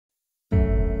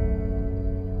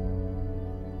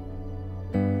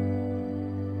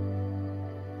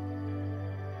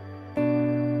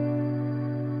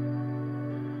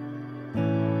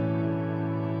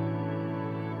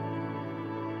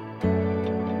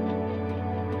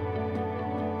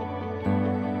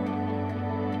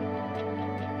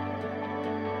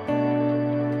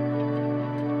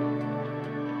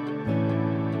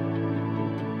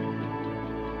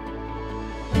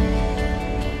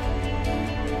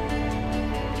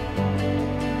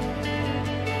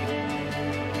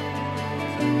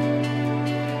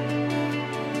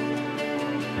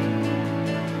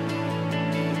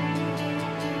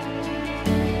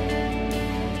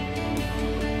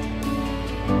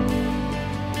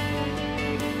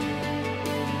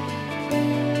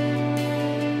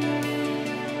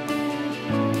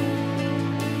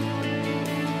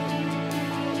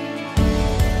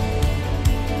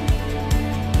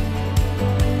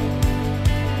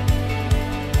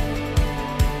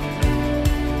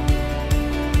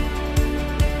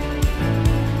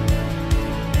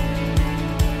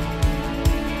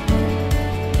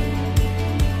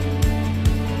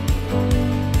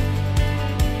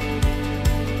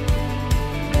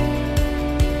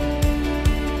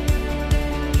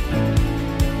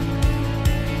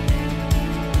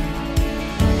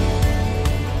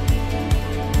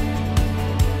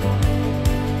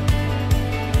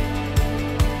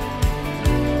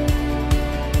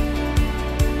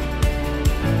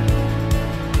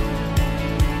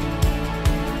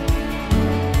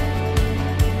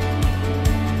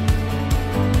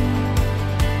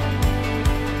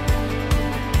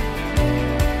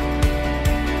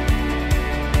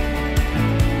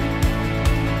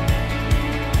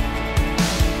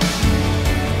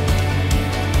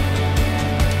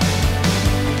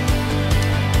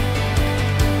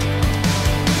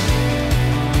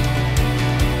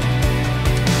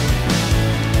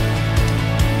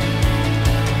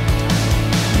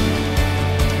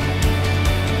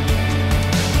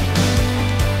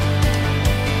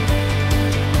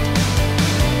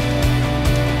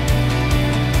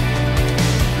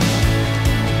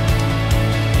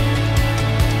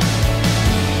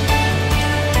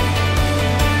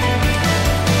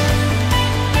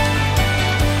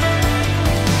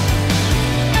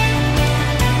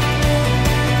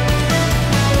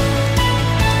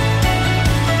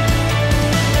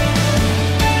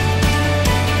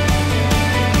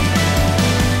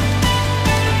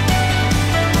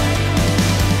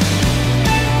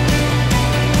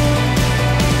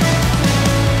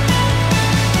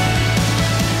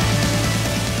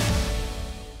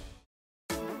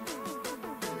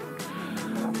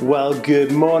Well,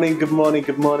 good morning, good morning,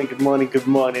 good morning, good morning, good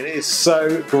morning. It is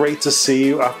so great to see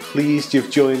you. I'm pleased you've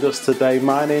joined us today.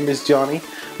 My name is Johnny.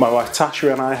 My wife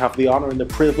Tasha and I have the honour and the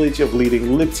privilege of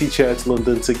leading Liberty Church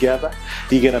London together.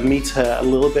 You're going to meet her a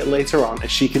little bit later on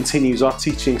as she continues our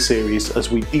teaching series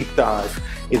as we deep dive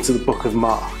into the book of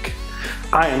Mark.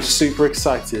 I am super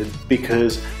excited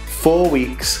because 4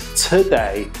 weeks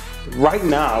today, right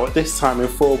now, at this time in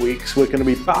 4 weeks, we're going to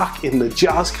be back in the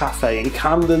Jazz Cafe in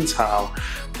Camden Town,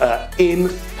 in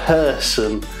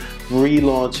person,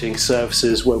 relaunching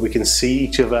services where we can see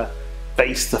each other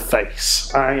face to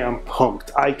face. I am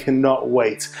pumped. I cannot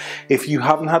wait. If you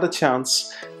haven't had a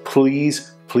chance,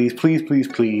 please, please, please, please,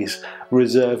 please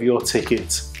reserve your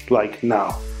tickets like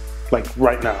now, like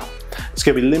right now. It's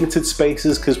going to be limited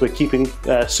spaces because we're keeping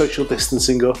social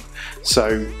distancing up.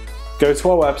 So go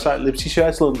to our website,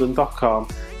 libertychurchlondon.com,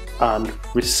 and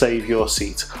save your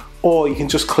seat. Or you can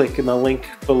just click in the link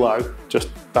below, just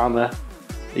down there.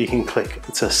 You can click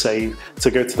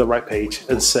to go to the right page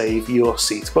and save your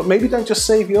seat. But maybe don't just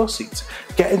save your seat.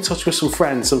 Get in touch with some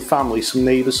friends, some family, some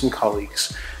neighbours, some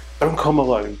colleagues. Don't come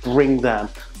alone. Bring them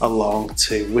along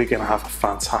too. We're going to have a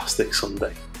fantastic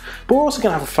Sunday. But we're also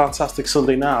going to have a fantastic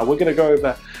Sunday now. We're going to go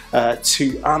over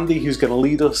to Andy, who's going to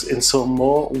lead us in some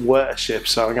more worship.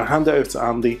 So I'm going to hand it over to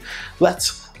Andy.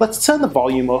 Let's turn the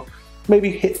volume up, maybe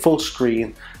hit full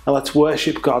screen, and let's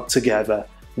worship God together.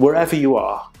 Wherever you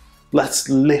are, let's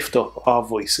lift up our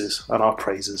voices and our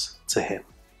praises to Him.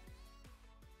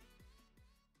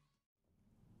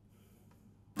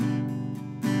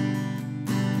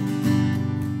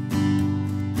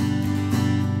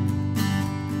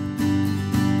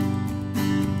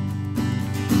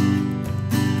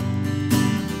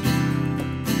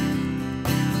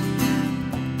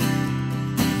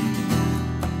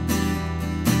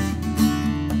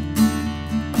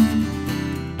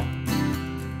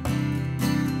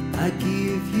 I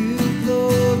give you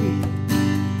glory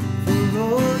for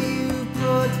all you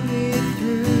brought me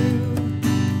through,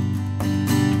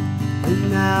 and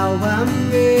now I'm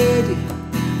ready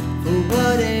for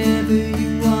whatever you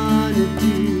want to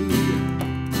do.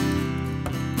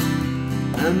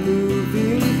 I'm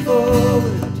moving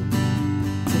forward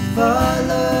to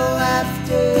follow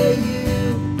after you,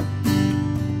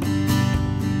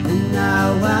 and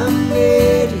now I'm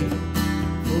ready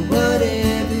for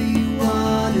whatever you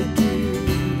want to do.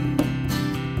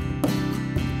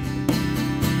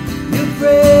 Your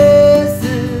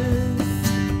presence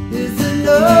is an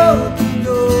open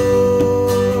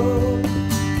door.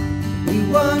 We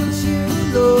want you,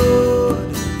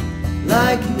 Lord,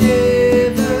 like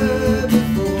never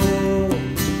before.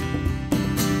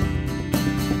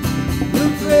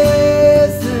 Your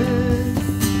presence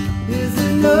is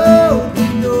an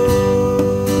open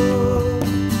door.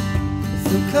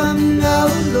 So come now,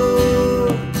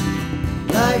 Lord,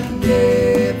 like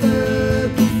never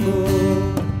before.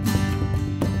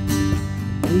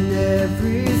 In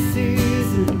every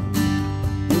season,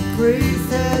 your grace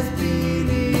has been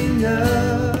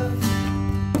enough,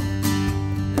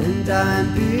 and I'm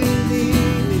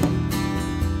believing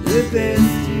the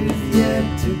best is yet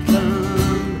to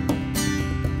come.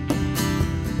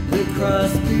 The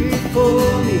cross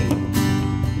before me,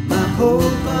 my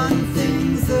hope on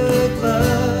things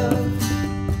above,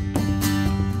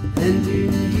 and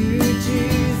in you,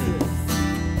 Jesus,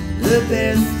 the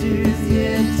best is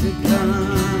yet to come.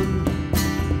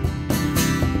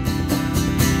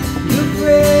 Your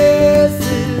presence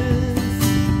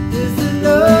is an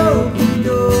open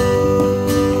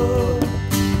door.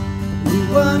 We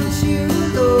want you,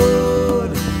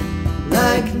 Lord,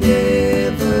 like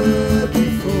never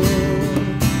before.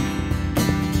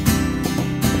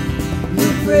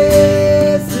 Your presence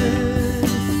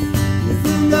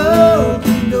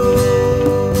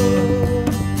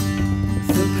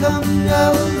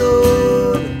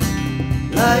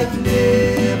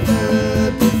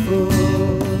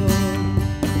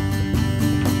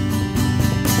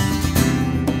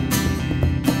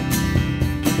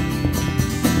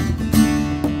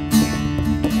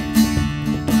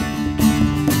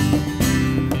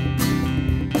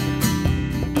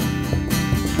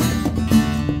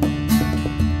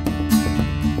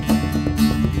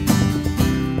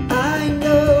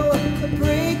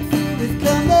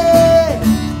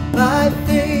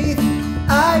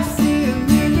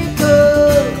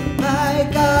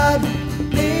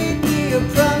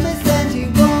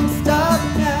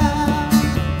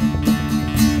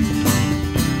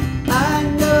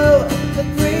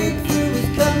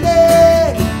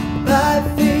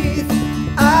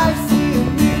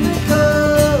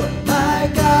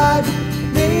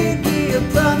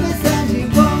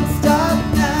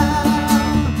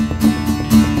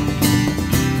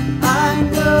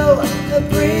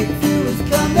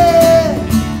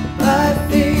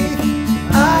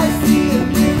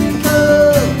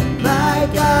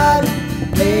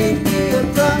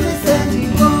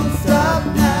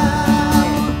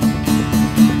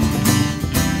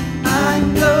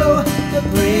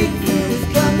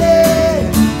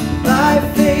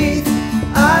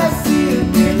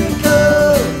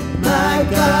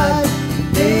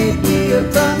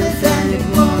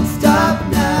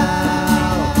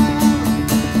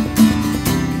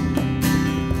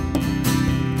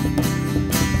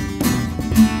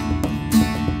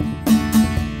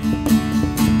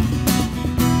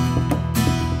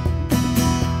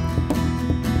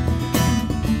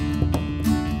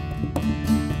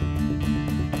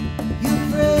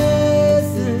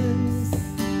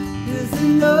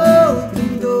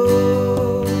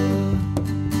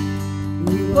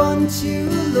want you,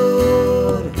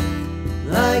 Lord,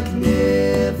 like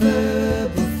never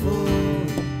before.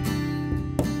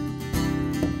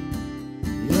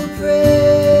 Your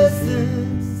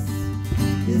presence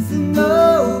is an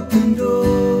open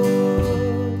door.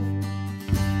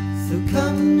 So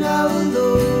come now,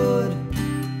 Lord,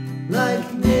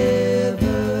 like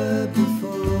never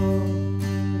before.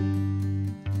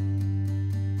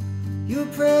 Your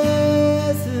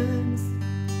presence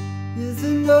is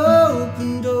an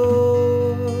open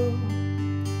door.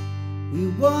 We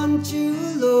want you,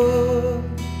 Lord,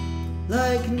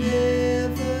 like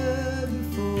never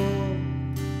before.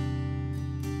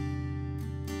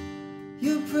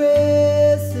 Your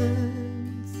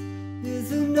presence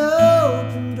is an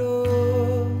open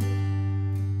door.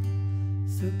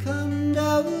 So come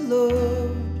now,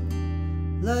 Lord,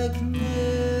 like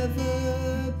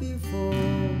never before.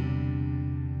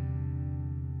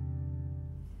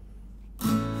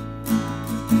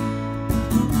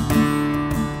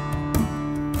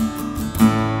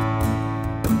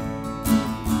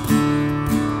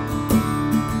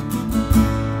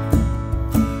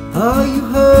 Are you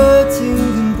hurting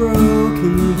and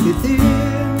broken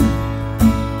within,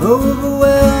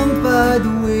 overwhelmed by the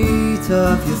weight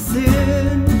of your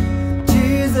sin?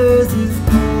 Jesus is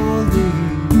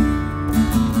calling.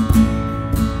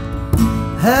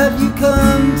 Have you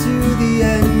come to the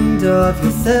end of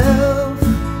yourself?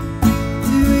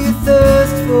 Do you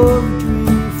thirst for a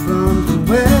drink from the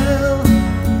well?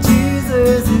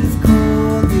 Jesus is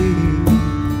calling.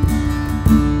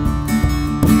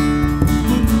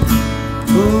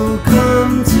 Oh,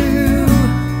 come to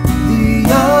the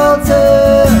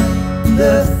altar.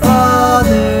 The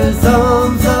Father's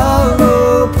arms are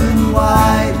open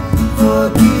wide.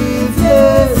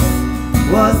 Forgiveness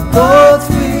was bought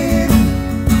with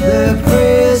the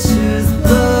precious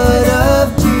blood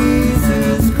of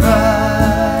Jesus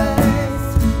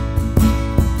Christ.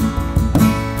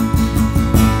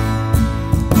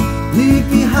 Leave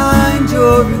behind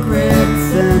your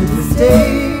regrets and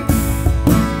mistakes.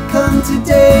 Come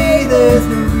today, there's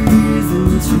no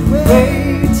reason to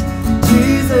wait.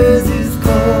 Jesus is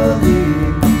calling.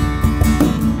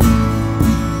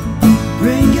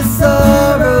 Bring your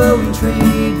sorrow and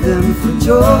trade them for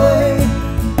joy.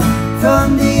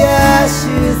 From the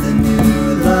ashes a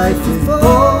new life is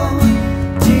born.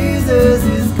 Jesus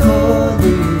is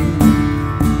calling.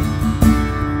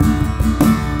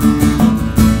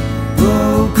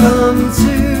 Oh, come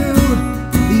to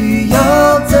the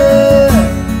altar.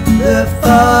 The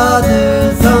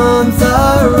Father's arms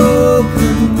are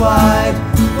open wide.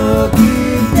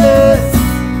 Forgiveness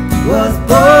was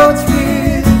bought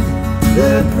with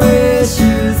the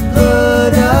precious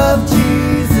blood of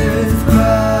Jesus Christ.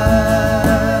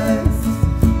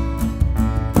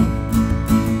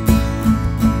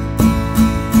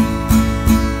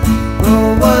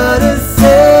 Oh, what a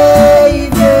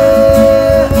Savior!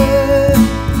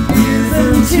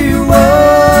 Isn't He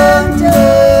wonderful?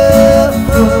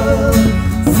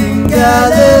 Sing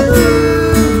hallelujah,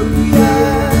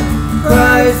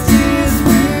 Christ is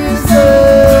risen.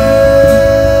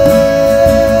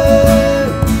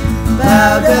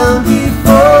 Bow down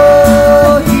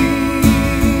before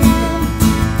Him,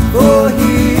 for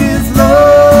He is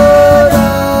Lord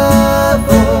of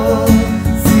all.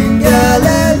 Sing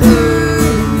hallelujah,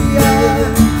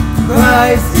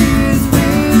 Christ is risen.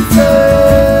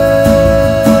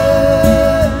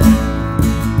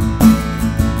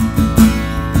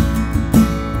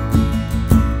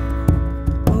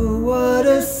 Oh, what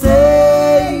a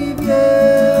Savior!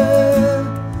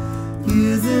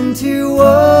 Isn't He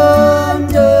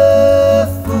wonderful?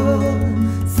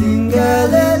 Sing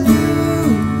hallelujah,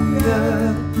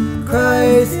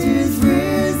 Christ is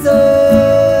risen.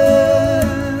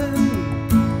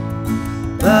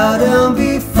 Bow down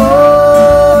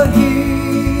before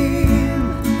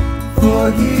Him,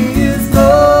 for He is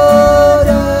Lord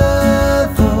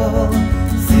of all.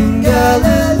 Sing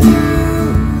hallelujah,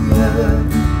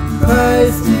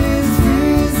 Christ is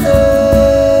risen.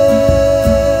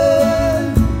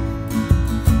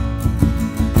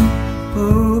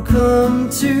 Oh, come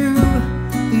to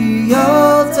the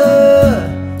altar.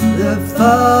 The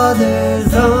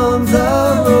Father's arms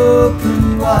are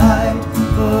open wide.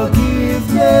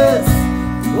 Forgiveness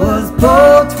was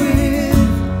bought with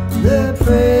the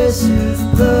precious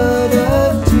blood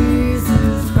of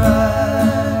Jesus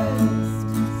Christ.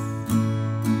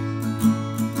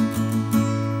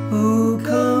 Oh,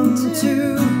 come to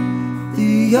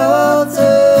the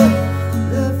altar.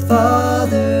 The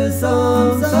Father's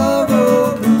arms are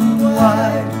open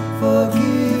wide.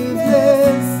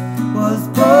 Forgiveness was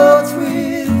bought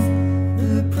with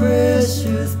the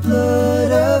precious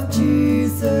blood of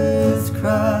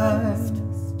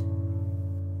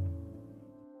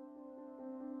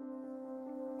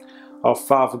Oh,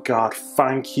 Father God,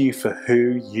 thank you for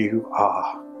who you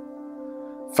are.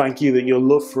 Thank you that your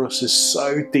love for us is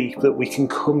so deep that we can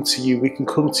come to you, we can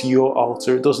come to your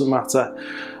altar. It doesn't matter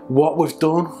what we've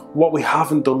done, what we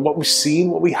haven't done, what we've seen,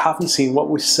 what we haven't seen, what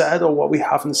we've said or what we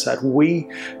haven't said. We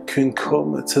can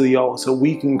come to the altar,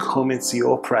 we can come into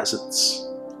your presence.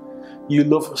 You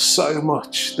love us so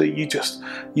much that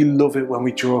you love it when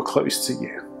we draw close to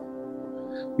you.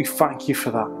 We thank you for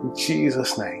that in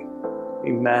Jesus' name.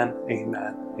 Amen,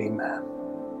 amen, amen.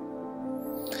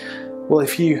 Well,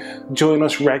 if you join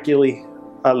us regularly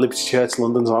at Liberty Church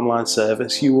London's online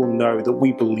service, you will know that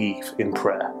we believe in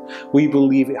prayer. We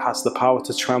believe it has the power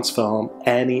to transform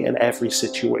any and every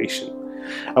situation.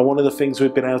 And one of the things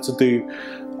we've been able to do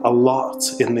a lot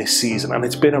in this season, and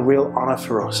it's been a real honour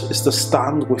for us, is to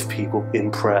stand with people in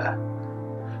prayer.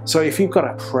 So if you've got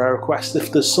a prayer request,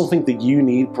 if there's something that you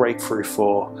need breakthrough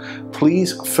for,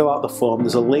 please fill out the form.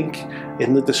 There's a link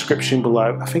in the description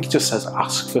below. I think it just says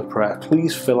ask for prayer.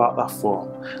 Please fill out that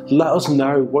form. Let us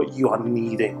know what you are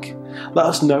needing. Let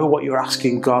us know what you're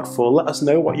asking God for. Let us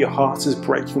know what your heart is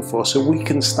breaking for so we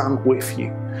can stand with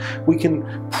you. We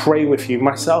can pray with you.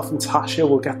 Myself and Tasha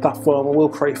will get that form and we'll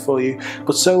pray for you.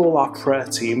 But so will our prayer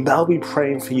team. They'll be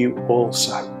praying for you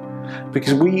also.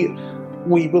 Because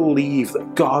we believe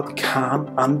that God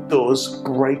can and does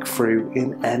break through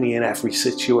in any and every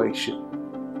situation.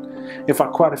 In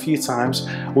fact, quite a few times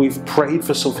we've prayed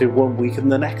for something one week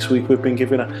and the next week we've been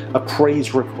given a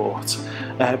praise report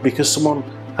because someone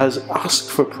has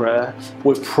asked for prayer,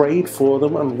 we've prayed for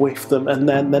them and with them, and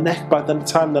then by the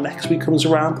time the next week comes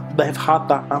around, they've had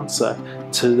that answer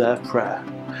to their prayer.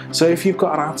 So if you've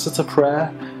got an answer to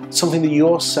prayer, something that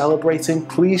you're celebrating,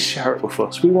 please share it with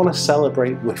us. We want to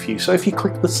celebrate with you. So if you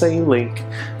click the same link,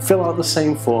 fill out the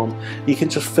same form, you can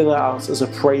just fill it out as a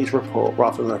praise report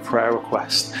rather than a prayer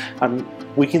request. And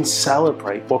we can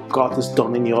celebrate what God has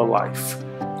done in your life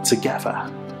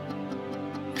together.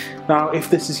 Now, if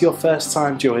this is your first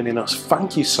time joining us,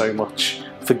 thank you so much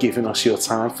for giving us your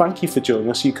time. Thank you for joining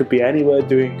us. You could be anywhere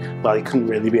well, you couldn't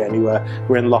really be anywhere.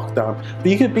 We're in lockdown. But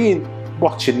you could be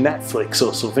watching Netflix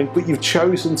or something, but you've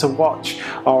chosen to watch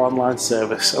our online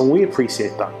service, and we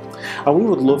appreciate that. And we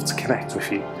would love to connect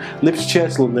with you. Liberty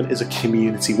Church London is a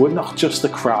community. We're not just a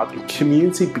crowd. And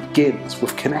community begins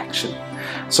with connection.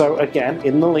 So again,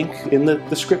 in the link in the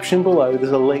description below,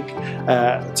 there's a link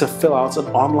to fill out an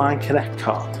online connect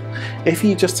card. If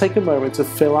you just take a moment to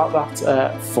fill out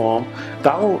that form,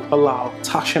 that will allow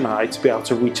Tasha and I to be able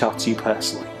to reach out to you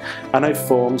personally. I know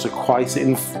forms are quite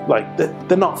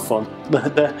they're not fun.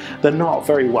 They're not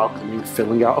very welcoming,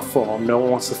 filling out a form. No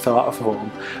one wants to fill out a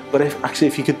form. But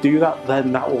if you could do that,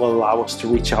 then that will allow us to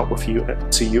reach out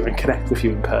to you and connect with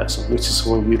you in person, which is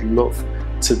something we'd love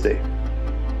to do.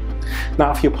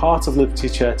 Now, if you're part of Liberty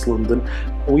Church London,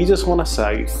 we just want to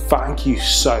say thank you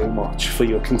so much for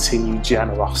your continued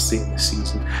generosity in this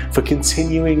season, for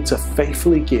continuing to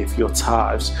faithfully give your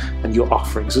tithes and your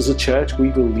offerings. As a church, we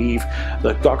believe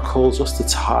that God calls us to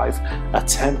tithe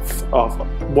 1/10 of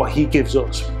what He gives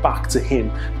us back to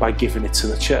Him by giving it to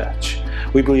the church.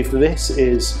 We believe that this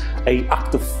is an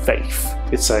act of faith.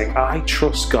 It's saying, I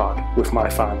trust God with my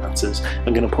finances.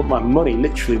 I'm going to put my money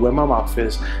literally where my mouth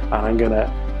is, and I'm going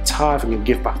to tithe and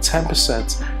give back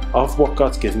 10% of what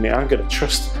God's given me. I'm going to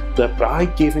trust that by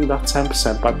giving that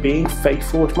 10%, by being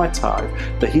faithful with my tithe,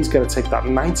 that He's going to take that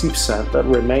 90% that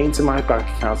remains in my bank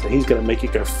account and He's going to make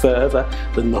it go further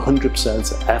than the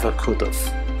 100% ever could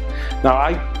have.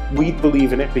 Now, we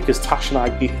believe in it because Tasha and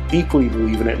I deeply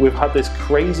believe in it. We've had this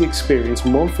crazy experience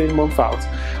month in, month out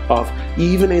of,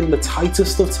 even in the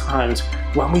tightest of times,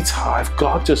 when we tithe,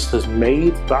 God just has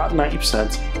made that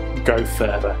 90% go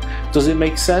further. Does it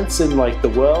make sense in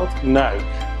the world? No.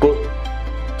 But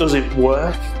does it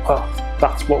work? Well,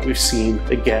 that's what we've seen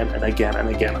again and again and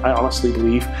again. I honestly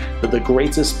believe that the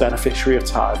greatest beneficiary of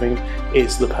tithing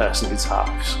is the person who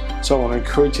tithes. So I want to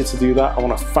encourage you to do that. I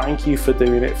want to thank you for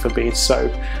doing it, for being so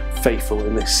faithful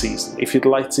in this season. If you'd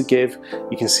like to give,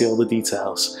 you can see all the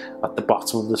details at the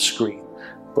bottom of the screen.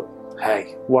 But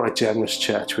hey, what a generous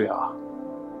church we are.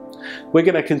 We're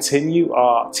going to continue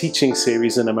our teaching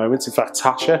series in a moment. In fact,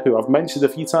 Tasha, who I've mentioned a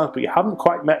few times but you haven't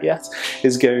quite met yet,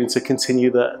 is going to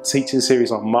continue the teaching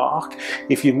series on Mark.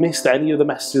 If you've missed any of the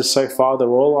messages so far, they're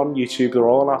all on YouTube, they're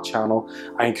all on our channel.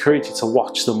 I encourage you to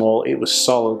watch them all. It was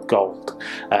solid gold.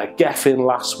 Geffen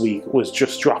last week was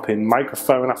just dropping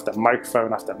microphone after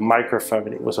microphone after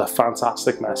microphone. It was a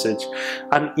fantastic message.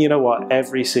 And you know what?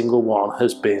 Every single one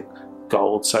has been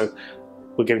gold. So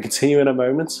we're going to continue in a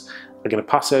moment. I'm going to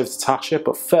pass over to Tasha,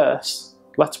 but first,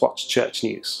 let's watch church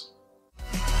news.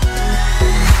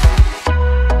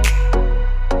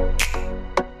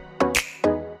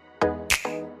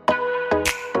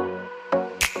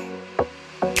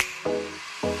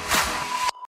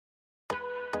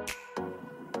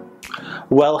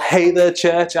 Well, hey there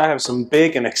church, I have some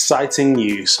big and exciting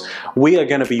news. We are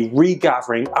going to be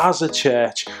regathering as a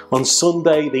church on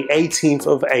Sunday the 18th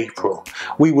of April.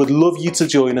 We would love you to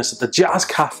join us at the Jazz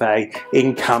Cafe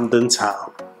in Camden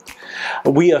Town.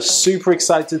 We are super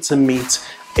excited to meet.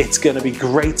 It's going to be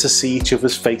great to see each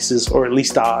other's faces, or at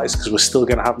least eyes, because we're still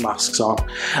going to have masks on.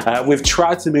 We've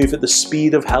tried to move at the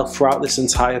speed of health throughout this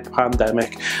entire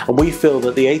pandemic, and we feel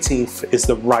that the 18th is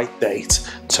the right date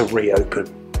to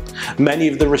reopen. Many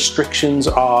of the restrictions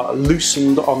are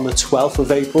loosened on the 12th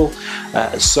of April,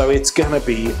 so it's going to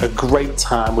be a great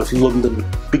time with London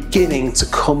beginning to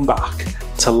come back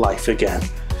to life again.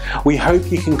 We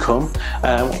hope you can come.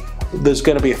 There's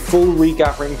going to be a full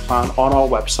regathering plan on our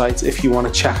website if you want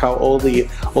to check out all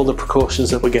the precautions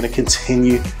that we're going to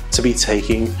continue to be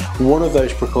taking. One of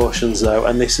those precautions though,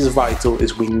 and this is vital,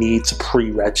 is we need to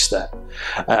pre-register.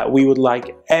 We would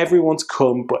like everyone to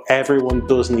come, but everyone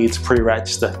does need to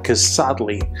pre-register because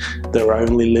sadly there are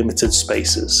only limited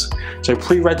spaces. So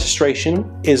pre-registration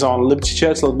is on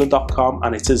libertychurchlondon.com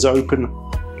and it is open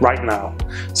right now.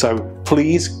 So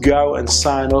please go and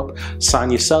sign up, sign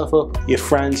yourself up, your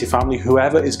friends, your family,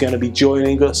 whoever is going to be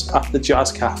joining us at the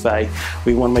Jazz Cafe.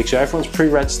 We want to make sure everyone's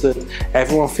pre-registered,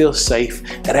 everyone feels safe,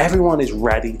 and everyone is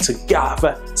ready to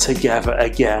gather together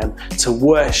again, to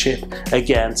worship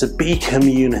again, to be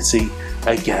community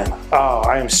again. Oh,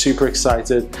 I am super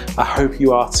excited. I hope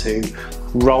you are too.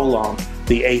 Roll on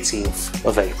the 18th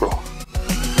of April.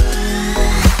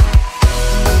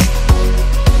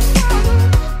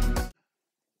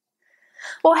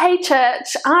 Well, hey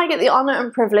church, I get the honour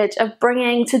and privilege of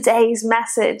bringing today's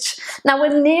message. Now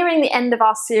we're nearing the end of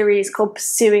our series called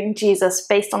Pursuing Jesus,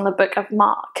 based on the book of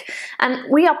Mark. And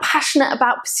we are passionate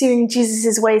about pursuing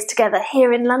Jesus' ways together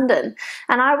here in London.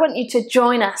 And I want you to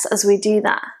join us as we do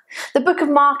that. The book of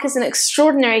Mark is an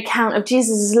extraordinary account of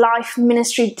Jesus' life,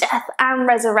 ministry, death and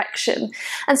resurrection.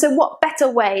 And so what better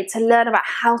way to learn about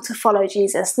how to follow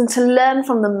Jesus than to learn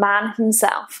from the man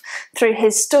himself through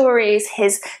his stories,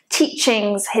 his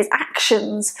teachings, his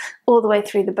actions, all the way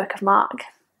through the book of Mark.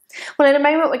 Well, in a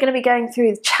moment we're going to be going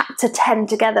through chapter 10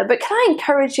 together, but can I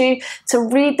encourage you to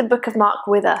read the book of Mark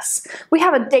with us? We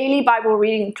have a daily Bible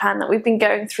reading plan that we've been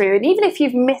going through, and even if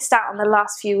you've missed out on the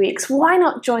last few weeks, why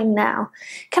not join now?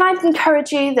 Can I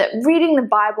encourage you that reading the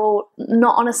Bible,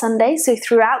 not on a Sunday, so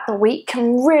throughout the week,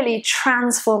 can really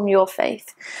transform your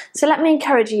faith? So let me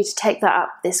encourage you to take that up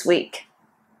this week.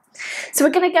 So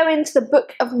we're going to go into the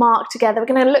book of Mark together. We're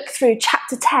going to look through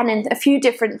chapter 10 in a few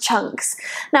different chunks.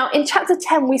 Now in chapter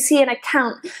 10 we see an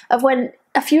account of when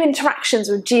a few interactions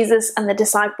with Jesus and the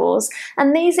disciples,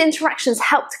 and these interactions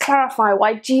help to clarify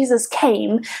why Jesus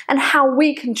came and how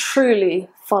we can truly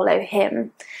follow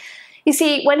him. You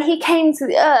see, when he came to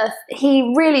the earth,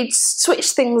 he really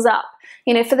switched things up.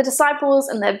 You know, for the disciples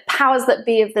and the powers that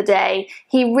be of the day,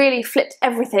 he really flipped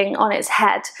everything on its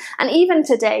head. And even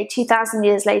today, 2,000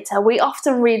 years later, we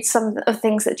often read some of the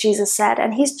things that Jesus said,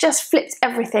 and he's just flipped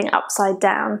everything upside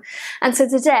down. And so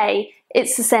today,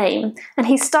 it's the same. And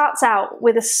he starts out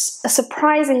with a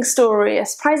surprising story, a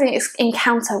surprising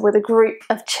encounter with a group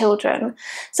of children.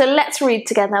 So let's read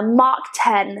together Mark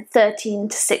 10, 13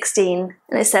 to 16.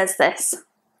 And it says this.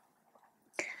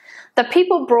 The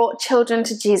people brought children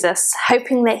to Jesus,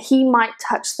 hoping that he might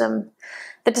touch them.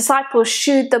 The disciples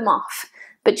shooed them off,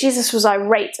 but Jesus was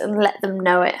irate and let them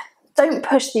know it. Don't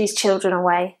push these children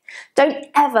away. Don't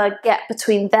ever get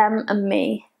between them and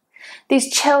me.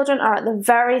 These children are at the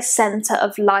very centre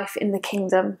of life in the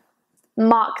kingdom.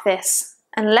 Mark this.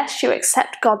 Unless you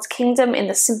accept God's kingdom in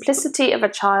the simplicity of a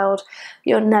child,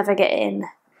 you'll never get in.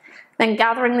 Then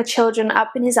gathering the children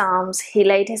up in his arms, he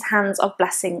laid his hands of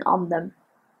blessing on them.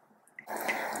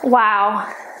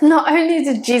 Wow, not only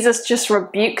did Jesus just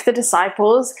rebuke the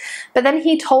disciples, but then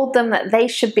he told them that they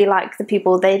should be like the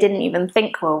people they didn't even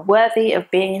think were worthy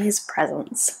of being in his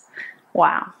presence.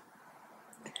 Wow.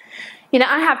 You know,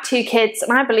 I have 2 kids,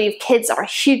 and I believe kids are a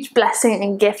huge blessing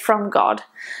and gift from God.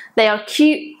 They are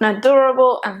cute and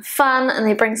adorable and fun, and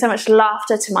they bring so much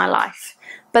laughter to my life,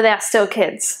 but they are still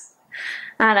kids.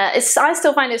 And I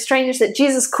still find it strange that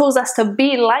Jesus calls us to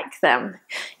be like them.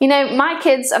 You know, my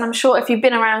kids, and I'm sure if you've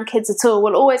been around kids at all,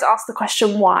 will always ask the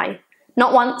question why.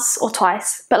 Not once or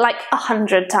twice, but like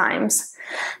 100 times.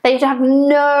 They have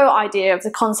no idea of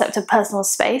the concept of personal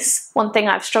space, one thing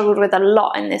I've struggled with a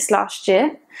lot in this last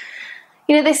year.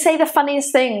 You know, they say the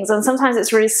funniest things, and sometimes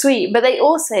it's really sweet, but they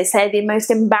also say the most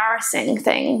embarrassing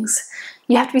things.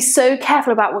 You have to be so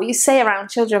careful about what you say around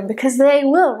children because they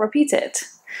will repeat it.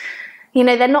 You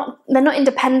know, they're not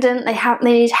independent, they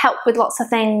need help with lots of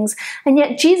things, and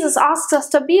yet Jesus asks us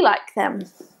to be like them.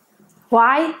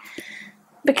 Why?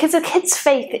 because a kid's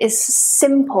faith is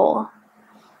simple.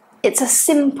 It's a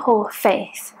simple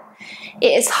faith.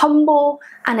 It is humble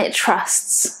and it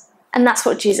trusts. And that's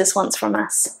what Jesus wants from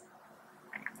us.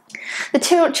 The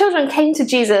children came to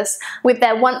Jesus with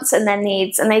their wants and their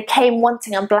needs, and they came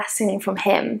wanting a blessing from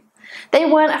him. They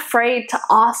weren't afraid to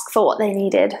ask for what they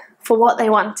needed, for what they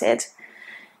wanted.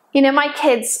 You know, my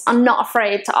kids are not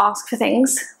afraid to ask for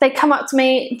things. They come up to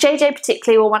me, JJ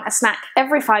particularly will want a snack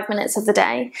every 5 minutes of the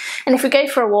day. And if we go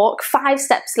for a walk, 5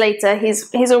 steps later,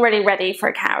 he's already ready for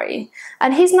a carry.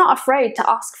 And he's not afraid to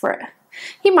ask for it.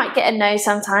 He might get a no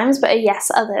sometimes, but a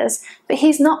yes others. But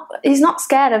he's not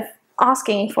scared of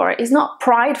asking for it. He's not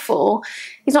prideful.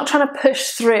 He's not trying to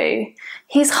push through.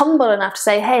 He's humble enough to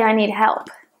say, hey, I need help.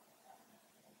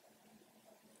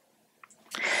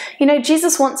 You know,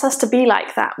 Jesus wants us to be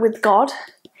like that with God.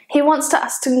 He wants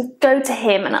us to go to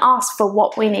him and ask for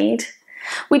what we need.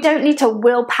 We don't need to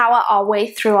willpower our way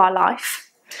through our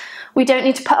life. We don't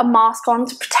need to put a mask on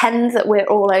to pretend that we're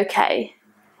all okay.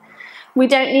 We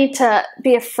don't need to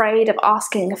be afraid of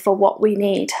asking for what we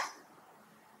need.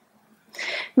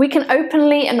 We can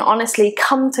openly and honestly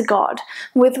come to God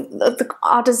with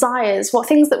our desires, what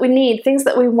things that we need, things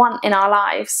that we want in our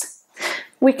lives.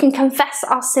 We can confess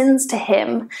our sins to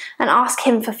him and ask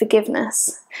him for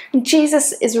forgiveness. And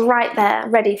Jesus is right there,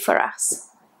 ready for us.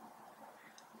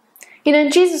 You know,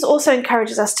 Jesus also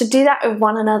encourages us to do that with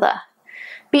one another.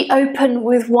 Be open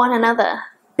with one another.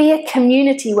 Be a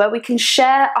community where we can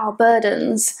share our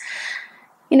burdens.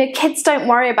 You know, kids don't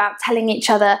worry about telling each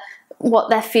other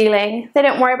what they're feeling. They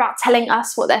don't worry about telling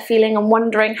us what they're feeling and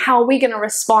wondering how are we going to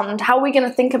respond, how are we going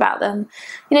to think about them.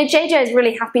 You know, JJ is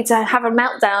really happy to have a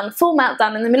meltdown, full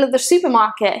meltdown in the middle of the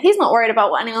supermarket. He's not worried about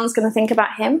what anyone's going to think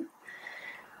about him.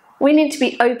 We need to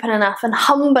be open enough and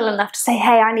humble enough to say,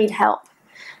 hey, I need help.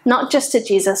 Not just to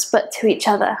Jesus, but to each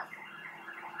other.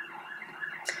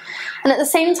 And at the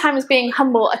same time as being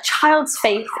humble, a child's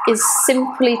faith is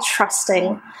simply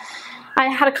trusting. I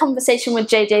had a conversation with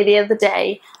JJ the other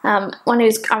day when I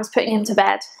was putting him to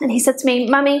bed, and he said to me,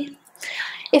 Mummy,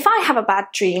 if I have a bad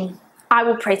dream, I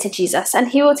will pray to Jesus and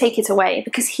he will take it away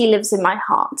because he lives in my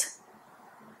heart.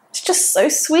 It's just so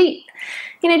sweet.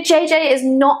 You know, JJ is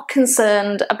not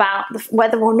concerned about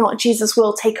whether or not Jesus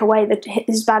will take away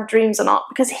his bad dreams or not,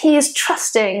 because he is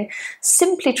trusting,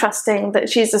 simply trusting that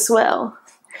Jesus will.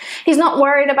 He's not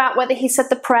worried about whether he said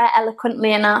the prayer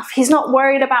eloquently enough. He's not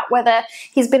worried about whether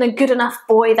he's been a good enough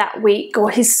boy that week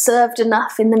or he's served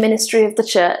enough in the ministry of the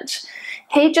church.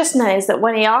 He just knows that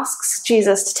when he asks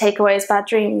Jesus to take away his bad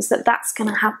dreams, that's going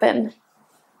to happen.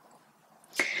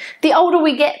 The older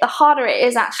we get, the harder it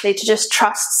is actually to just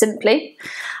trust simply.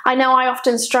 I know I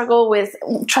often struggle with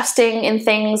trusting in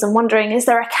things and wondering, is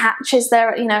there a catch? Is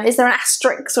there an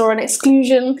asterisk or an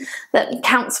exclusion that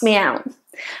counts me out?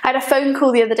 I had a phone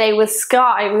call the other day with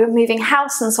Sky. We were moving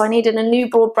house, and so I needed a new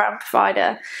broadband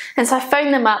provider. And so I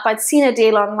phoned them up. I'd seen a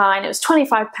deal online. It was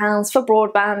 £25 for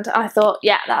broadband. I thought,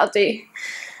 yeah, that'll do.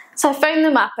 So I phoned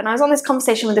them up, and I was on this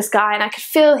conversation with this guy, and I could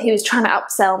feel he was trying to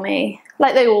upsell me,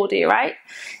 like they all do, right?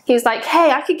 He was like,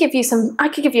 hey, I could give you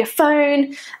a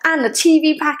phone and a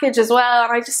TV package as well.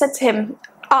 And I just said to him,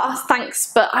 oh,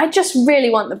 thanks, but I just really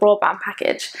want the broadband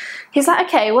package. He's like,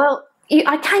 okay, well,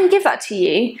 I can give that to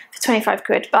you for 25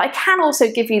 quid, but I can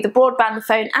also give you the broadband, the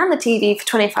phone and the TV for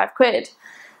 25 quid.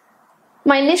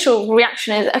 My initial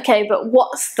reaction is, okay, but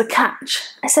what's the catch?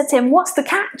 I said to him, what's the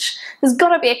catch? There's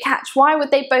got to be a catch. Why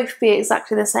would they both be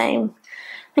exactly the same?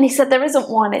 And he said, there isn't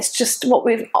one. It's just what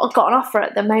we've got on offer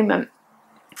at the moment.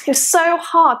 It was so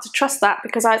hard to trust that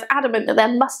because I was adamant that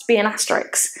there must be an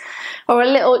asterisk or a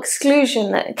little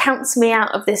exclusion that counts me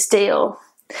out of this deal.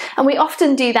 And we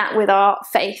often do that with our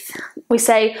faith. We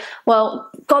say, well,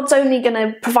 God's only going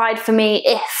to provide for me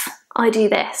if I do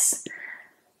this.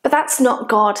 But that's not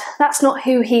God. That's not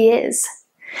who he is.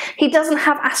 He doesn't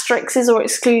have asterisks or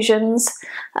exclusions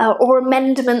or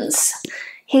amendments.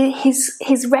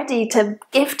 He's ready to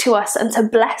give to us and to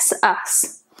bless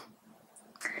us.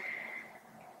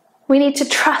 We need to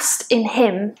trust in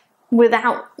him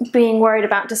without being worried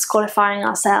about disqualifying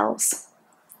ourselves.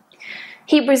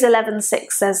 Hebrews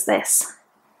 11:6 says this,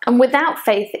 and without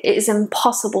faith it is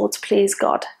impossible to please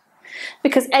God,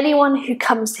 because anyone who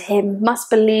comes to him must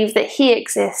believe that he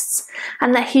exists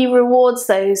and that he rewards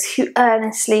those who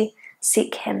earnestly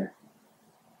seek him.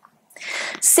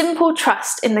 Simple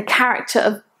trust in the character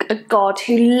of a God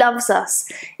who loves us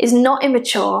is not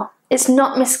immature, it's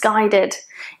not misguided,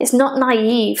 it's not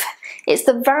naive, it's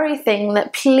the very thing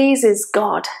that pleases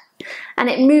God. And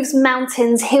it moves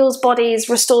mountains, heals bodies,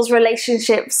 restores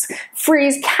relationships,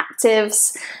 frees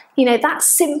captives. You know, that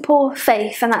simple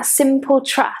faith and that simple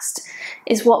trust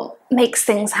is what makes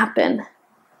things happen.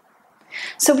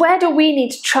 So where do we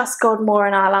need to trust God more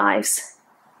in our lives?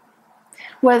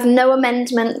 With no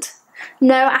amendment,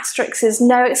 no asterisks,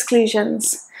 no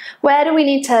exclusions. Where do we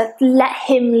need to let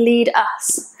him lead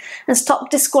us and stop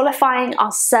disqualifying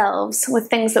ourselves with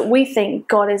things that we think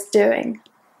God is doing?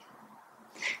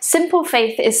 Simple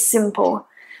faith is simple,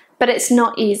 but it's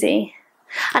not easy.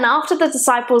 And after the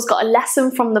disciples got a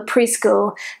lesson from the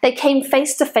preschool, they came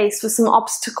face to face with some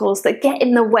obstacles that get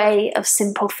in the way of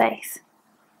simple faith.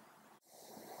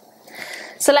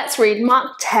 So let's read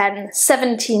Mark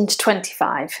 10:17 to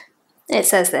 25. It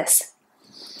says this: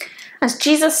 As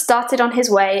Jesus started on his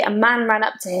way, a man ran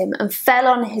up to him and fell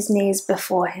on his knees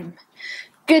before him.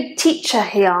 "Good teacher,"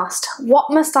 he asked, "what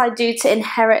must I do to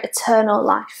inherit eternal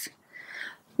life?"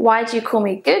 "Why do you call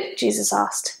me good?" Jesus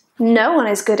asked. "No one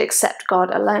is good except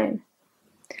God alone.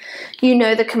 You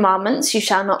know the commandments: you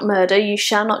shall not murder, you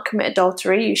shall not commit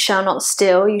adultery, you shall not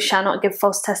steal, you shall not give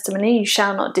false testimony, you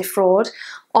shall not defraud,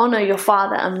 honour your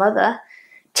father and mother."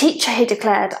 "Teacher," he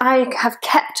declared, "I have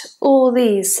kept all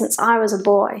these since I was a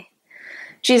boy."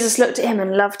 Jesus looked at him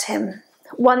and loved him.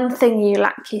 "One thing you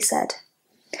lack," he said.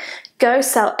 "Go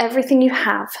sell everything you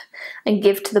have and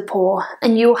give to the poor,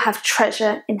 and you will have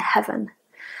treasure in heaven.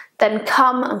 Then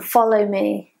come and follow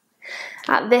me."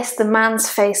 At this, the man's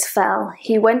face fell.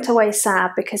 He went away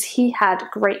sad because he had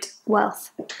great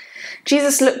wealth.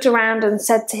 Jesus looked around and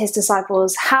said to his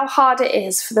disciples, "How hard it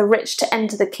is for the rich to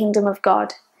enter the kingdom of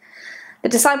God." The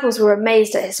disciples were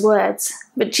amazed at his words,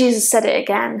 but Jesus said it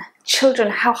again. "Children,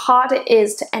 how hard it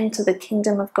is to enter the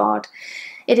kingdom of God.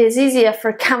 It is easier for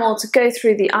a camel to go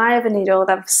through the eye of a needle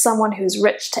than for someone who is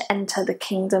rich to enter the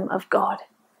kingdom of God."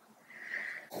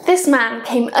 This man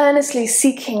came earnestly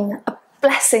seeking a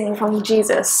blessing from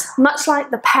Jesus, much like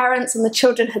the parents and the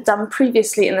children had done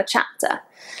previously in the chapter.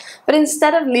 But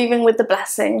instead of leaving with the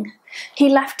blessing, he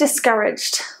left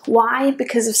discouraged. Why?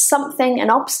 Because of something,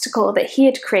 an obstacle that he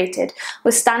had created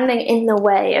was standing in the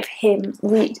way of him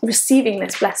receiving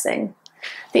this blessing.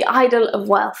 The idol of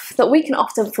wealth that we can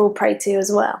often fall prey to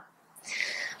as well.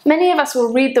 Many of us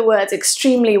will read the words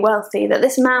extremely wealthy, that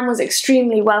this man was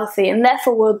extremely wealthy, and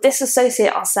therefore will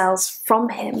disassociate ourselves from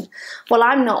him. Well,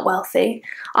 I'm not wealthy.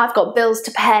 I've got bills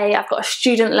to pay. I've got a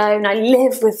student loan. I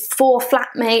live with 4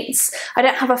 flatmates. I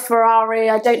don't have a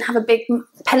Ferrari. I don't have a big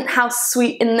penthouse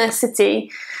suite in the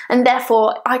city. And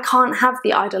therefore, I can't have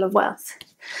the idol of wealth.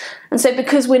 And so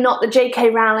because we're not the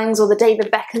J.K. Rowlings or the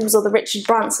David Beckhams or the Richard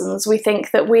Bransons, we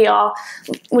think that we are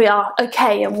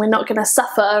okay and we're not going to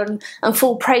suffer and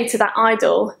fall prey to that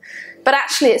idol. But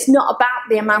actually it's not about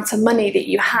the amount of money that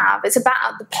you have. It's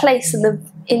about the place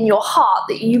in your heart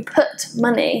that you put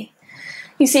money.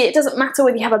 You see, it doesn't matter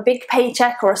whether you have a big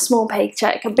paycheck or a small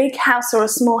paycheck, a big house or a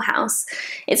small house.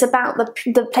 It's about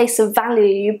the place of value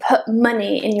you put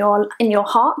money in your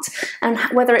heart, and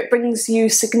whether it brings you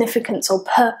significance or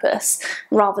purpose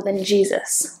rather than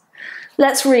Jesus.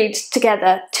 Let's read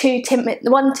together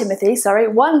 1 Timothy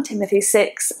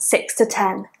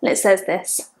 6:6-10. And it says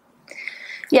this: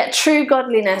 "Yet true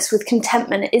godliness with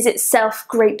contentment is itself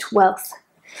great wealth.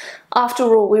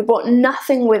 After all, we brought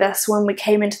nothing with us when we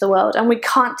came into the world, and we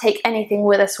can't take anything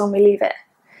with us when we leave it.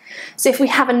 So if we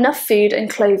have enough food and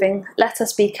clothing, let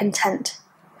us be content.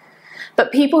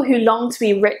 But people who long to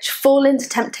be rich fall into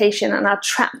temptation and are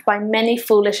trapped by many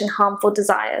foolish and harmful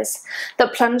desires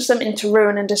that plunge them into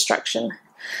ruin and destruction.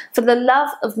 For the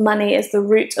love of money is the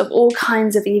root of all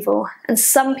kinds of evil, and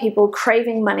some people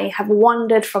craving money have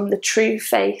wandered from the true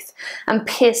faith and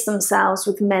pierced themselves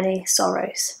with many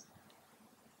sorrows."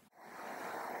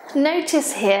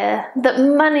 Notice here that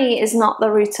money is not the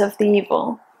root of the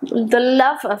evil. The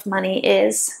love of money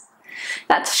is.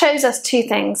 That shows us 2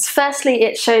 things. Firstly,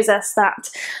 it shows us that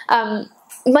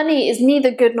money is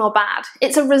neither good nor bad.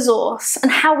 It's a resource,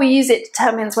 and how we use it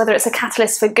determines whether it's a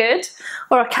catalyst for good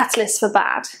or a catalyst for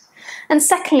bad. And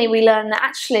secondly, we learn that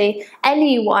actually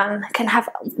anyone can have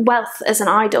wealth as an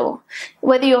idol.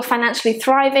 Whether you're financially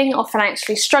thriving or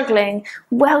financially struggling,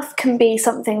 wealth can be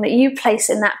something that you place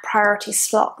in that priority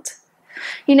slot.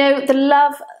 You know, the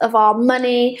love of our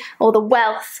money or the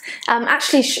wealth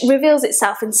actually reveals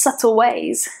itself in subtle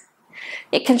ways.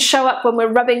 It can show up when we're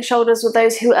rubbing shoulders with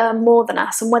those who earn more than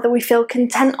us and whether we feel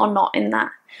content or not in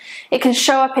that. It can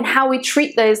show up in how we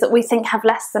treat those that we think have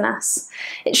less than us.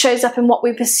 It shows up in what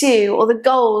we pursue or the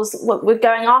goals what we're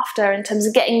going after in terms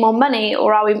of getting more money,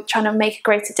 or are we trying to make a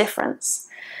greater difference?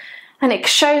 And it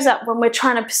shows up when we're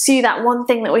trying to pursue that one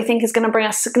thing that we think is going to bring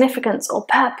us significance or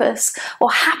purpose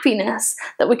or happiness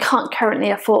that we can't currently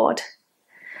afford.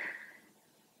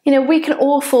 You know, we can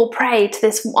all fall prey to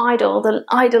this idol, the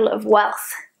idol of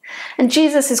wealth. And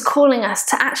Jesus is calling us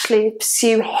to actually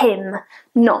pursue him,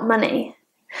 not money.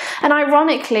 And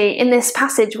ironically, in this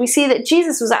passage, we see that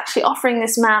Jesus was actually offering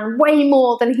this man way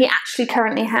more than he actually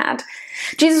currently had.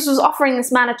 Jesus was offering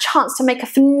this man a chance to make a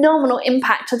phenomenal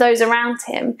impact to those around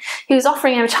him. He was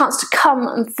offering him a chance to come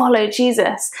and follow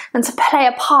Jesus and to play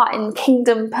a part in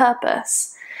kingdom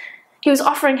purpose. He was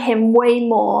offering him way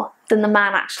more than the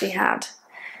man actually had.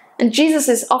 And Jesus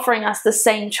is offering us the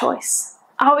same choice.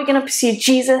 Are we going to pursue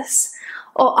Jesus,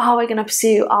 or are we going to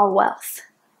pursue our wealth?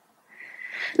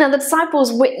 Now, the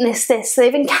disciples witnessed this.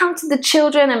 They've encountered the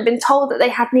children and been told that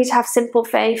they need to have simple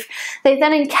faith. They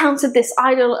then encountered this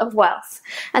idol of wealth.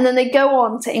 And then they go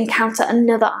on to encounter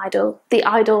another idol, the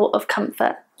idol of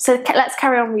comfort. So let's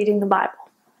carry on reading the Bible.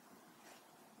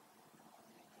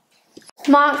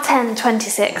 Mark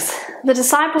 10:26. The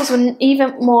disciples were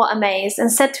even more amazed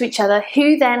and said to each other,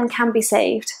 "Who then can be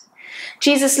saved?"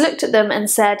 Jesus looked at them and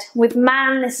said, "With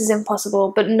man this is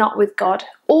impossible, but not with God.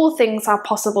 All things are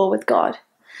possible with God."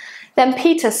 Then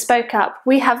Peter spoke up,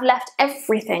 "We have left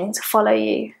everything to follow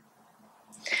you."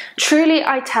 "Truly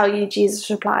I tell you," Jesus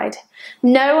replied,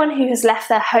 "no one who has left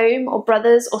their home or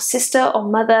brothers or sister or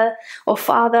mother or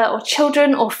father or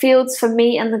children or fields for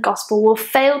me and the gospel will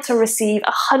fail to receive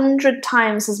 100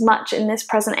 times as much in this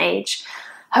present age,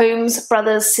 homes,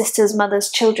 brothers, sisters,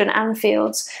 mothers, children and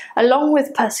fields, along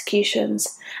with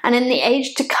persecutions, and in the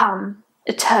age to come,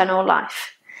 eternal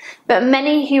life. But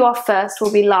many who are first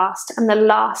will be last, and the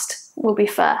last will be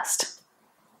first."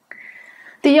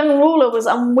 The young ruler was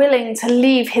unwilling to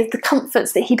leave the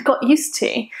comforts that he'd got used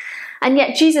to. And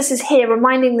yet Jesus is here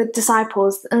reminding the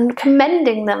disciples and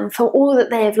commending them for all that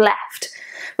they have left,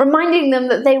 reminding them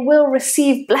that they will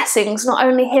receive blessings not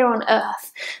only here on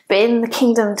earth, but in the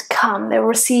kingdom to come. They will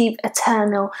receive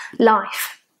eternal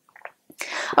life.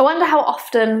 I wonder how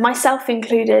often, myself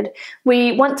included,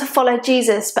 we want to follow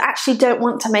Jesus but actually don't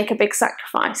want to make a big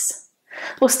sacrifice.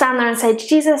 We'll stand there and say,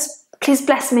 "Jesus, please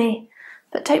bless me,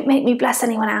 but don't make me bless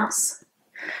anyone else.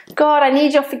 God, I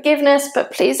need your forgiveness,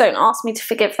 but please don't ask me to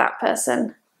forgive that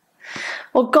person.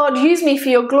 Or God, use me for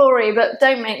your glory, but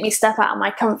don't make me step out of my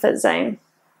comfort zone."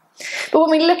 But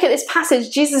when we look at this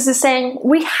passage, Jesus is saying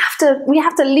we have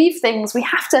to leave things. We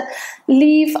have to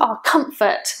leave our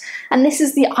comfort. And this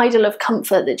is the idol of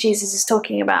comfort that Jesus is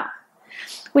talking about.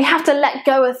 We have to let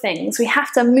go of things. We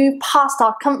have to move past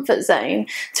our comfort zone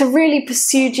to really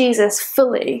pursue Jesus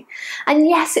fully. And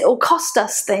yes, it will cost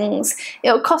us things.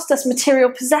 It will cost us material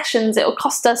possessions. It will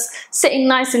cost us sitting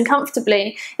nice and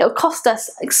comfortably. It will cost us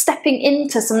stepping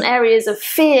into some areas of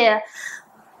fear.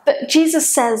 But Jesus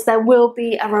says there will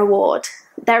be a reward.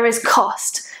 There is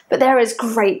cost, but there is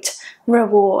great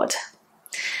reward.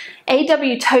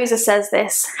 A.W. Tozer says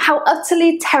this: "How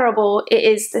utterly terrible it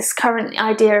is, this current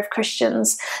idea of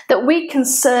Christians, that we can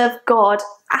serve God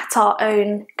at our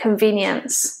own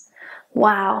convenience."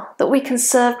 Wow, that we can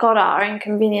serve God at our own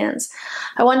convenience.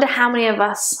 I wonder how many of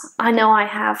us, I know I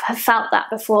have felt that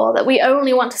before, that we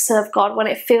only want to serve God when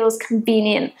it feels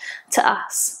convenient to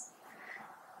us.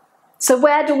 So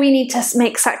where do we need to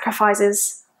make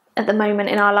sacrifices at the moment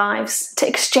in our lives to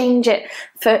exchange it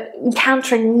for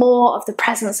encountering more of the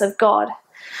presence of God?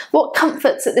 What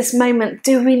comforts at this moment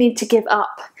do we need to give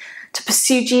up to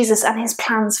pursue Jesus and his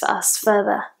plans for us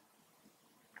further?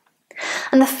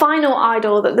 And the final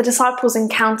idol that the disciples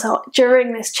encounter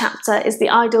during this chapter is the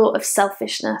idol of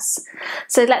selfishness.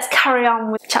 So let's carry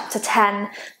on with chapter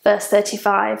 10, verse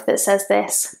 35, that says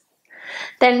this: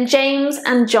 "Then James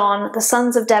and John, the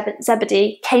sons of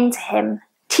Zebedee, came to him.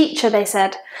 'Teacher,' they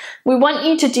said, 'we want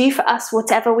you to do for us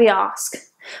whatever we ask.'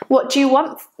 'What do you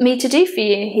want me to do for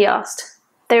you?' he asked.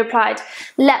 They replied,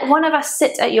 'Let one of us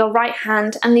sit at your right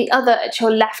hand and the other at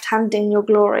your left hand in your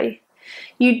glory.'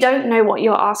 'You don't know what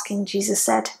you're asking,' Jesus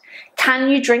said. 'Can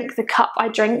you drink the cup I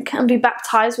drink and be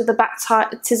baptized with the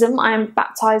baptism I am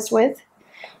baptized with?'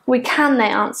 'We can,' they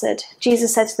answered.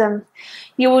 Jesus said to them,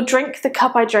 'You will drink the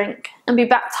cup I drink and be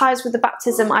baptized with the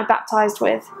baptism I baptized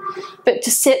with. But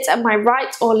to sit at my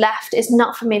right or left is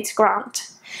not for me to grant.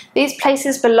 These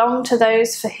places belong to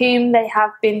those for whom they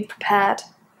have been prepared.'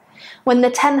 When the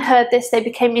 10 heard this, they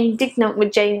became indignant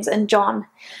with James and John.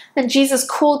 And Jesus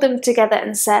called them together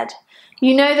and said,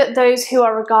 'You know that those who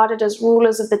are regarded as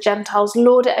rulers of the Gentiles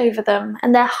lord it over them,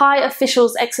 and their high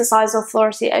officials exercise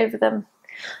authority over them.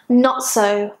 Not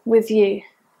so with you.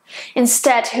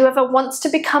 Instead, whoever wants to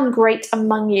become great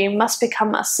among you must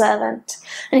become a servant,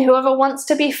 and whoever wants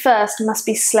to be first must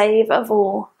be slave of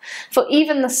all. For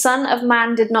even the Son of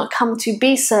Man did not come to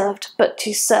be served, but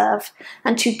to serve,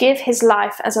 and to give his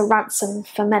life as a ransom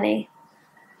for many."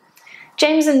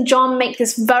 James and John make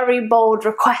this very bold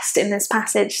request in this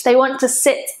passage. They want to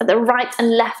sit at the right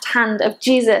and left hand of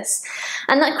Jesus.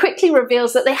 And that quickly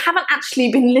reveals that they haven't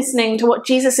actually been listening to what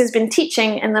Jesus has been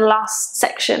teaching in the last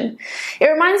section. It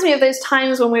reminds me of those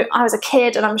times when I was a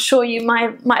kid, and I'm sure you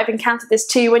might have encountered this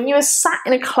too, when you were sat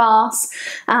in a class,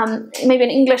 maybe an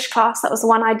English class, that was the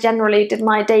one I generally did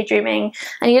my daydreaming,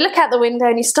 and you look out the window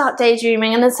and you start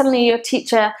daydreaming, and then suddenly your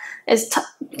teacher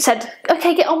said,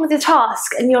 okay, get on with your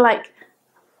task, and you're like,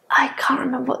 I can't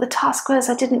remember what the task was,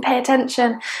 I didn't pay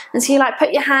attention. And so you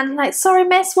put your hand and sorry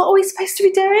miss, what are we supposed to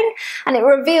be doing? And it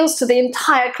reveals to the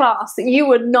entire class that you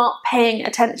were not paying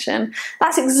attention.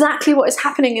 That's exactly what is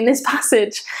happening in this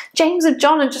passage. James and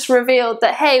John have just revealed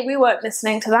that, hey, we weren't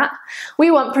listening to that.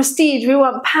 We want prestige, we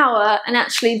want power, and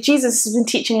actually Jesus has been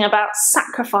teaching about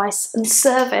sacrifice and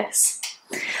service.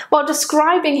 While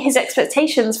describing his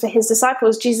expectations for his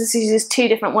disciples, Jesus uses two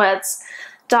different words,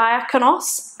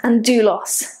 diakonos and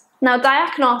doulos. Now,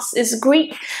 diakonos is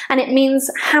Greek and it means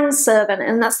handservant,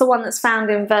 and that's the one that's found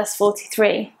in verse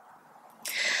 43.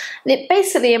 It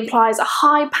basically implies a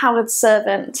high-powered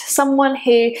servant, someone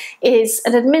who is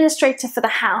an administrator for the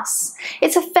house.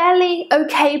 It's a fairly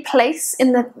okay place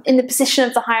in the position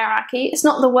of the hierarchy. It's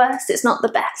not the worst, it's not the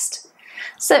best.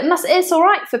 So it's all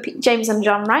right for James and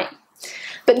John, right?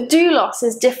 But doulos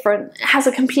is different. It has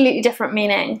a completely different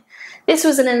meaning. This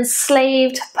was an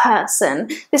enslaved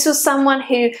person. This was someone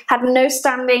who had no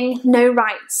standing, no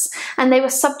rights, and they were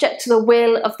subject to the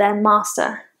will of their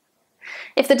master.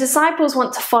 If the disciples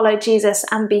want to follow Jesus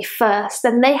and be first,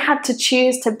 then they had to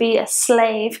choose to be a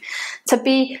slave,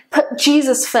 to put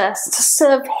Jesus first, to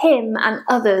serve him and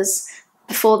others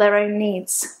before their own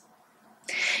needs.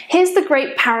 Here's the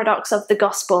great paradox of the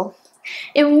gospel.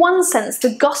 In one sense,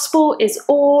 the gospel is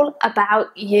all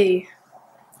about you.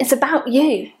 It's about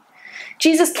you.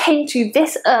 Jesus came to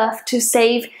this earth to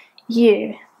save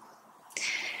you.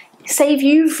 Save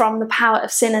you from the power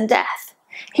of sin and death.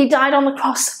 He died on the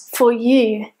cross for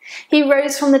you. He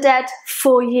rose from the dead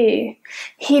for you.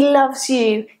 He loves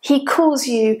you. He calls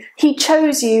you. He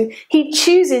chose you. He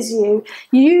chooses you.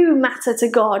 You matter to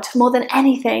God more than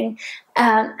anything,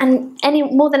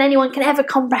 more than anyone can ever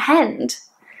comprehend.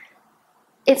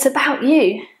 It's about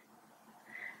you.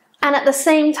 And at the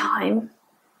same time,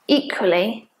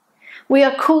 equally, we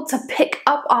are called to pick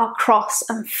up our cross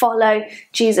and follow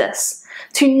Jesus,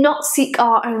 to not seek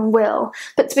our own will,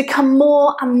 but to become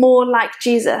more and more like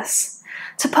Jesus,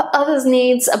 to put others'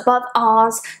 needs above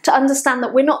ours, to understand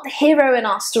that we're not the hero in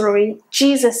our story,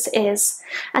 Jesus is,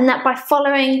 and that by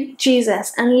following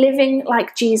Jesus and living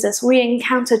like Jesus, we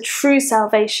encounter true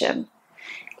salvation.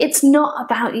 It's not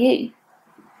about you.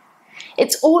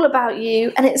 It's all about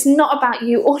you, and it's not about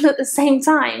you all at the same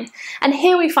time. And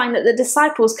here we find that the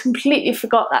disciples completely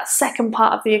forgot that second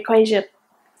part of the equation.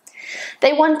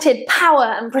 They wanted power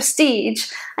and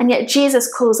prestige, and yet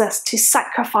Jesus calls us to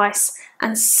sacrifice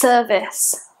and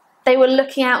service. They were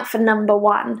looking out for number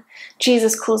one.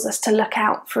 Jesus calls us to look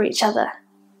out for each other.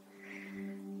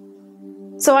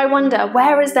 So I wonder,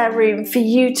 where is there room for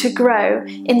you to grow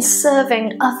in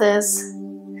serving others?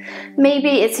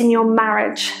 Maybe it's in your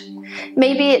marriage.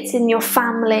 Maybe it's in your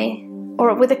family,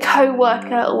 or with a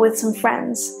co-worker, or with some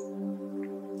friends.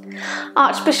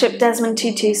 Archbishop Desmond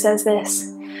Tutu says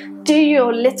this: do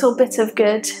your little bit of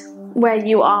good where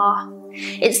you are.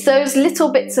 It's those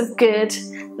little bits of good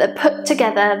that put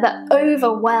together that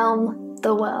overwhelm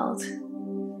the world.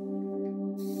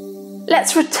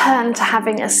 Let's return to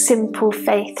having a simple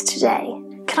faith today.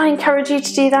 Can I encourage you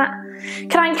to do that?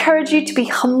 Can I encourage you to be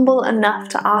humble enough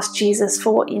to ask Jesus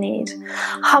for what you need?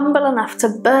 Humble enough to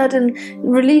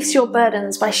release your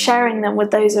burdens by sharing them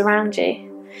with those around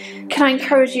you? Can I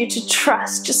encourage you to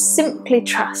trust, just simply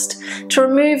trust, to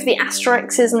remove the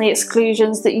asterisks and the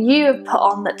exclusions that you have put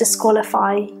on that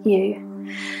disqualify you?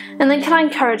 And then can I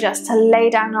encourage us to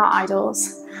lay down our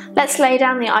idols? Let's lay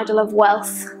down the idol of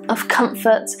wealth, of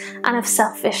comfort, and of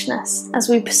selfishness as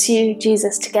we pursue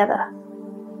Jesus together.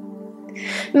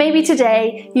 Maybe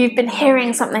today you've been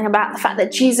hearing something about the fact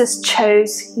that Jesus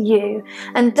chose you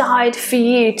and died for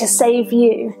you to save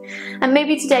you. And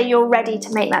maybe today you're ready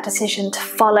to make that decision to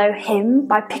follow him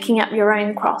by picking up your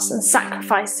own cross and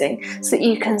sacrificing so that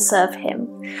you can serve him.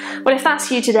 Well, if that's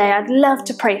you today, I'd love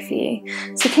to pray for you.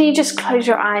 So can you just close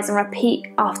your eyes and repeat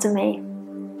after me?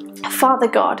 Father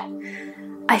God,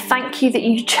 I thank you that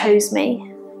you chose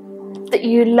me, that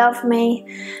you love me,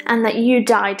 and that you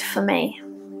died for me.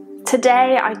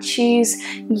 Today I choose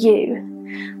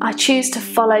you. I choose to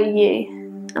follow you,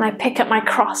 and I pick up my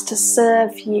cross to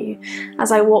serve you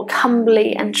as I walk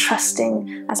humbly and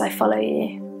trusting as I follow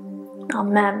you.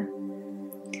 Amen.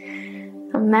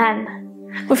 Amen.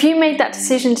 Well, if you made that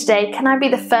decision today, can I be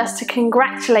the first to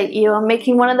congratulate you on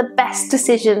making one of the best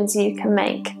decisions you can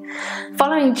make?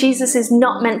 Following Jesus is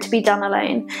not meant to be done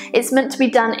alone. It's meant to be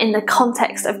done in the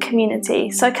context of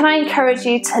community. So can I encourage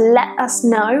you to let us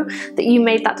know that you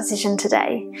made that decision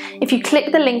today? If you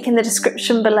click the link in the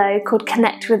description below called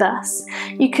Connect with Us,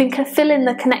 you can fill in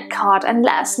the Connect card and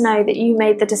let us know that you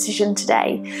made the decision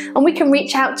today. And we can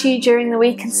reach out to you during the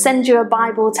week and send you a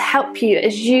Bible to help you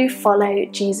as you follow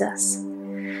Jesus.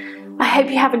 I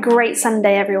hope you have a great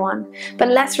Sunday, everyone. But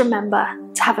let's remember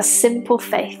to have a simple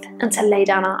faith and to lay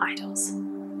down our idols.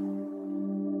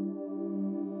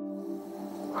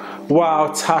 Wow,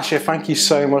 Tasha, thank you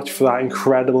so much for that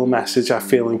incredible message. I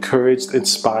feel encouraged,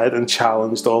 inspired and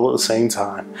challenged all at the same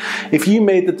time. If you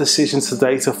made the decision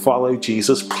today to follow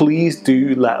Jesus, please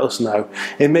do let us know.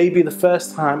 It may be the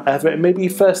first time ever, it may be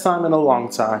your first time in a long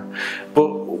time, but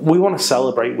we want to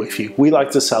celebrate with you. We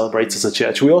like to celebrate as a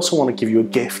church. We also want to give you a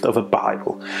gift of a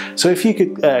Bible. So if you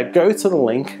could go to the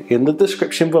link in the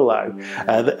description below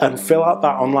and fill out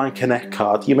that online Connect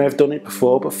card. You may have done it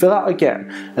before, but fill out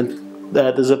again. And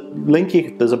there's a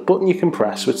button you can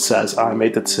press which says, I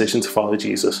made the decision to follow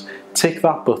Jesus. Tick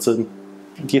that button.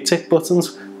 Do you tick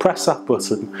buttons? Press that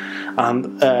button.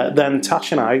 And then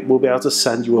Tasha and I will be able to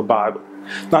send you a Bible.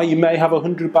 Now, you may have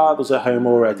 100 Bibles at home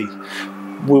already.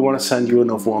 We want to send you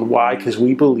another one. Why? Because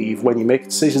we believe when you make a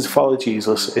decision to follow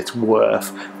Jesus, it's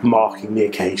worth marking the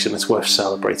occasion. It's worth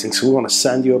celebrating. So we want to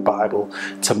send you a Bible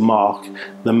to mark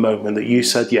the moment that you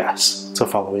said yes to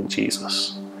following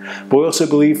Jesus. But we also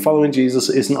believe following Jesus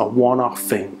isn't a one-off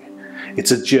thing. It's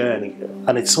a journey,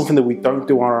 and it's something that we don't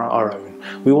do on our own.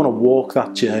 We want to walk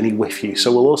that journey with you.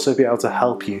 So we'll also be able to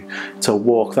help you to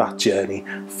walk that journey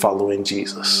following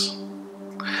Jesus.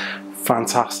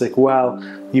 Fantastic. Well,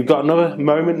 you've got another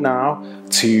moment now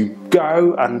to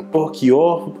go and book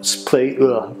your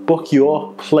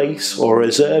place or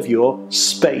reserve your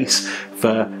space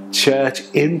for church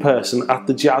in person at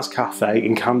the Jazz Cafe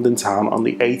in Camden Town on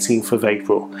the 18th of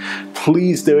April.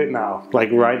 Please do it now,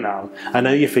 like right now. I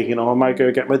know you're thinking, oh, I might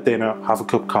go get my dinner, have a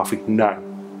cup of coffee. No,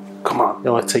 come on,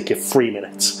 it'll take you 3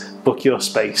 minutes. Book your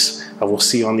space and we'll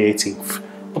see you on the 18th.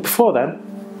 But before then,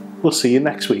 we'll see you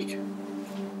next week.